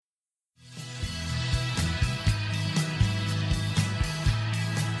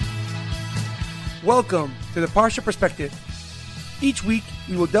Welcome to the Parsha Perspective. Each week,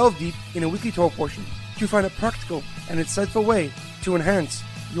 we will delve deep in a weekly Torah portion to find a practical and insightful way to enhance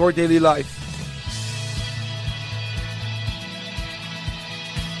your daily life.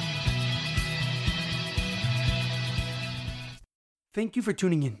 Thank you for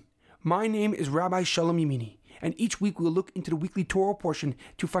tuning in. My name is Rabbi Shalom Yamini, and each week we will look into the weekly Torah portion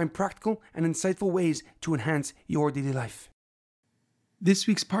to find practical and insightful ways to enhance your daily life. This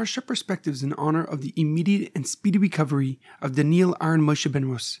week's Parsha Perspective is in honor of the immediate and speedy recovery of Daniel Aaron Moshe Ben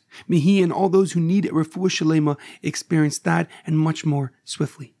Rus. May he and all those who need a refuah shalema experience that and much more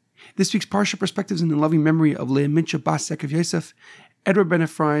swiftly. This week's Parsha Perspective is in the loving memory of Leah Mincha Bas Yaakov Yosef, Edward Ben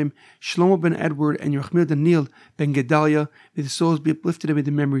Ephraim, Shlomo Ben Edward, and Yochmil Daniel Ben Gedalia. May the souls be uplifted and may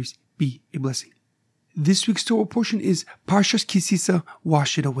the memories be a blessing. This week's Torah portion is Parshas Ki Tisa,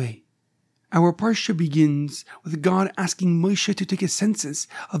 Wash It Away. Our Parsha begins with God asking Moshe to take a census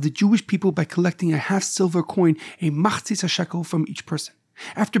of the Jewish people by collecting a half-silver coin, a machzis shekel, from each person.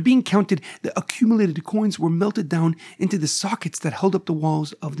 After being counted, the accumulated coins were melted down into the sockets that held up the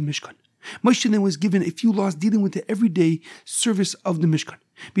walls of the Mishkan. Moshe then was given a few laws dealing with the everyday service of the Mishkan.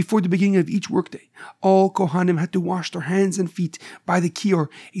 Before the beginning of each workday, all Kohanim had to wash their hands and feet by the kior,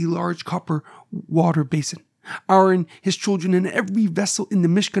 a large copper water basin. Aaron, his children, and every vessel in the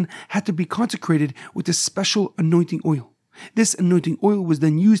Mishkan had to be consecrated with a special anointing oil. This anointing oil was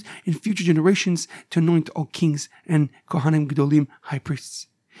then used in future generations to anoint all kings and Kohanim Gedolim, high priests.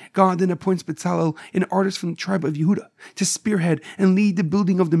 God then appoints Bezalel, an artist from the tribe of Yehuda, to spearhead and lead the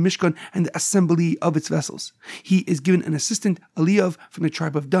building of the Mishkan and the assembly of its vessels. He is given an assistant, Eliav, from the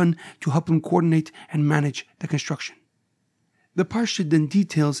tribe of Dan, to help him coordinate and manage the construction. The Parsha then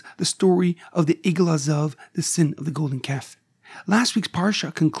details the story of the Egel Hazav, the sin of the golden calf. Last week's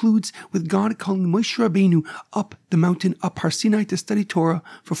Parsha concludes with God calling Moshe Rabbeinu up the mountain up Har Sinai to study Torah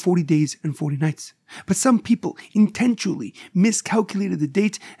for 40 days and 40 nights. But some people intentionally miscalculated the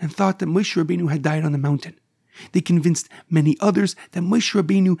date and thought that Moshe Rabbeinu had died on the mountain. They convinced many others that Moshe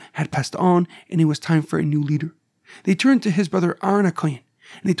Rabbeinu had passed on and it was time for a new leader. They turned to his brother Aaron HaKohen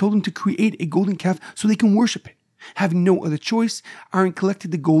and they told him to create a golden calf so they can worship it. Having no other choice, Aaron collected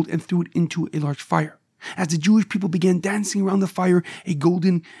the gold and threw it into a large fire. As the Jewish people began dancing around the fire, a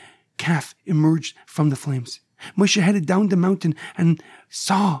golden calf emerged from the flames. Moshe headed down the mountain and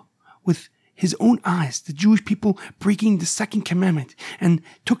saw with his own eyes the Jewish people breaking the second commandment and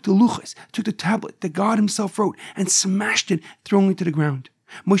took the tablet that God himself wrote and smashed it, throwing it to the ground.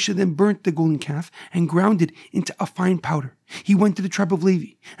 Moshe then burnt the golden calf and ground it into a fine powder. He went to the tribe of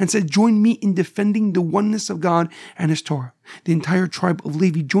Levi and said, "Join me in defending the oneness of God and his Torah." The entire tribe of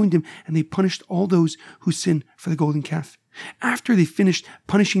Levi joined him and they punished all those who sinned for the golden calf. After they finished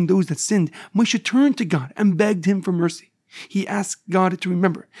punishing those that sinned, Moshe turned to God and begged him for mercy. He asked God to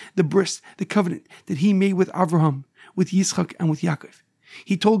remember the bris, the covenant that he made with Avraham, with Yitzchak, and with Yaakov.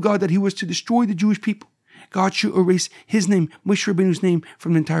 He told God that he was to destroy the Jewish people. God should erase his name, Moshe Rabbeinu's name,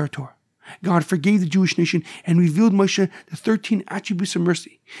 from the entire Torah. God forgave the Jewish nation and revealed Moshe the 13 attributes of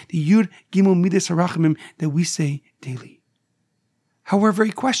mercy, the Yud Gimel Midas Harachamim that we say daily. However,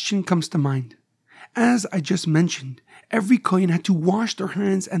 a question comes to mind. As I just mentioned, every Kohen had to wash their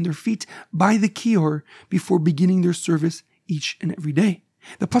hands and their feet by the kior before beginning their service each and every day.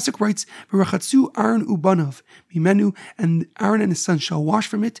 The pasuk writes, "V'rachatzu Aaron ubanav mimenu," and Aaron and his sons shall wash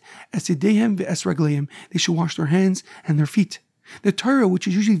from it. Es yedehem ve'es ragleim, they shall wash their hands and their feet. The Torah, which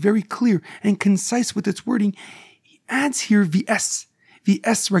is usually very clear and concise with its wording, adds here v'es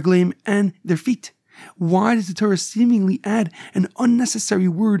ragleim, and their feet. Why does the Torah seemingly add an unnecessary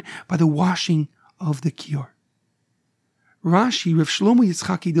word by the washing of the kior? Rashi, Rav Shlomo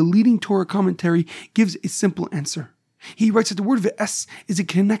Yitzchaki, the leading Torah commentary, gives a simple answer. He writes that the word ve'es is a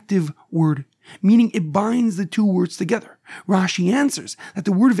connective word, meaning it binds the two words together. Rashi answers that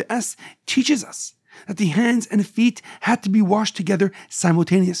the word ve'es teaches us that the hands and feet had to be washed together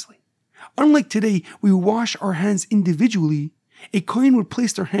simultaneously. Unlike today, we wash our hands individually. A Kohen would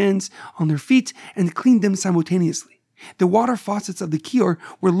place their hands on their feet and clean them simultaneously. The water faucets of the kior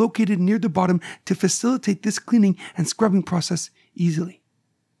were located near the bottom to facilitate this cleaning and scrubbing process easily.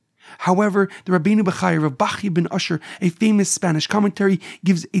 However, the Rabbeinu Bechai, Rav Bachya ben Asher, a famous Spanish commentary,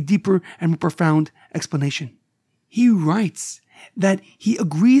 gives a deeper and more profound explanation. He writes that he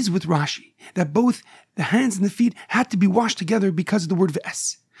agrees with Rashi that both the hands and the feet had to be washed together because of the word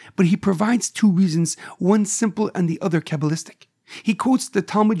ve'es, but he provides two reasons, one simple and the other Kabbalistic. He quotes the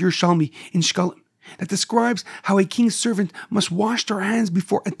Talmud Yerushalmi in Shkalim that describes how a king's servant must wash their hands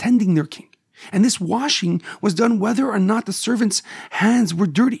before attending their king. And this washing was done whether or not the servant's hands were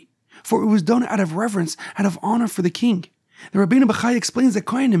dirty, for it was done out of reverence, out of honor for the king. The Rabbeinu Bachai explains that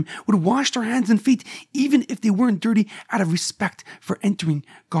Kohanim would wash their hands and feet even if they weren't dirty out of respect for entering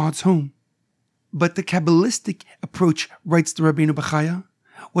God's home. But the Kabbalistic approach, writes the Rabbeinu Bachai,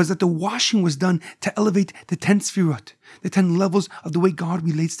 was that the washing was done to elevate the 10 sfirot, the 10 levels of the way God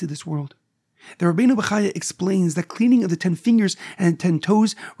relates to this world. The Rabbeinu Bachai explains that cleaning of the 10 fingers and 10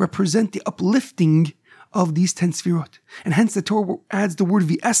 toes represent the uplifting of these 10 sfirot, and hence the Torah adds the word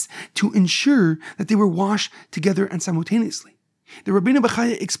v'es to ensure that they were washed together and simultaneously. The Rabbeinu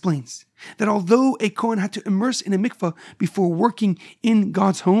Bachai explains that although a Kohen had to immerse in a mikvah before working in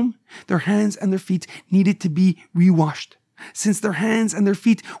God's home, their hands and their feet needed to be rewashed, since their hands and their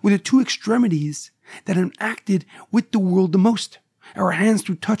feet were the two extremities that interacted with the world the most. Our hands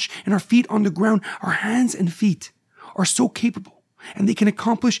to touch and our feet on the ground, our hands and feet are so capable, and they can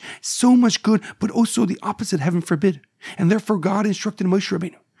accomplish so much good, but also the opposite, heaven forbid. And therefore God instructed Moshe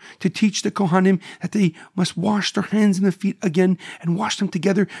Rabbeinu to teach the Kohanim that they must wash their hands and their feet again and wash them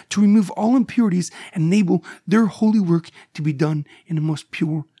together to remove all impurities and enable their holy work to be done in the most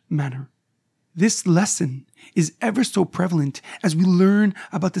pure manner. This lesson is ever so prevalent as we learn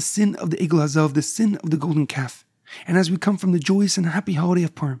about the sin of the Egel Hazav, the sin of the golden calf, and as we come from the joyous and happy holiday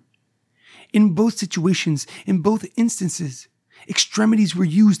of Purim. In both situations, in both instances, extremities were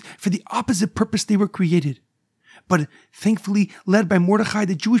used for the opposite purpose they were created. But thankfully, led by Mordechai,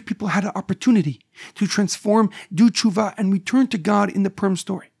 the Jewish people had an opportunity to transform, do tshuva, and return to God in the Purim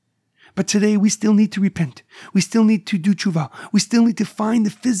story. But today we still need to repent. We still need to do tshuva. We still need to find the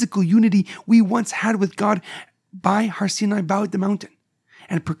physical unity we once had with God by Har Sinai, by the mountain,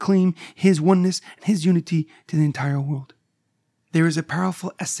 and proclaim His oneness and His unity to the entire world. There is a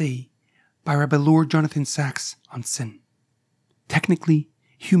powerful essay by Rabbi Lord Jonathan Sachs on sin. Technically,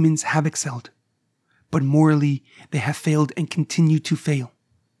 humans have excelled, but morally they have failed and continue to fail.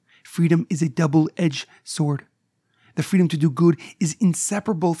 Freedom is a double-edged sword. The freedom to do good is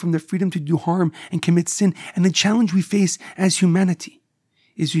inseparable from the freedom to do harm and commit sin, and the challenge we face as humanity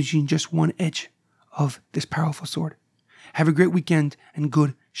is using just one edge of this powerful sword. Have a great weekend and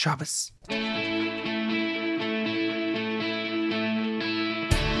good Shabbos.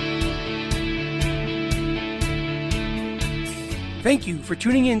 Thank you for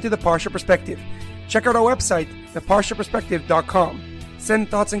tuning in to The Parsha Perspective. Check out our website, theparshaperspective.com. Send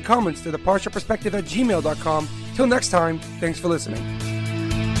thoughts and comments to theparshaperspective@gmail.com. Till next time, thanks for listening.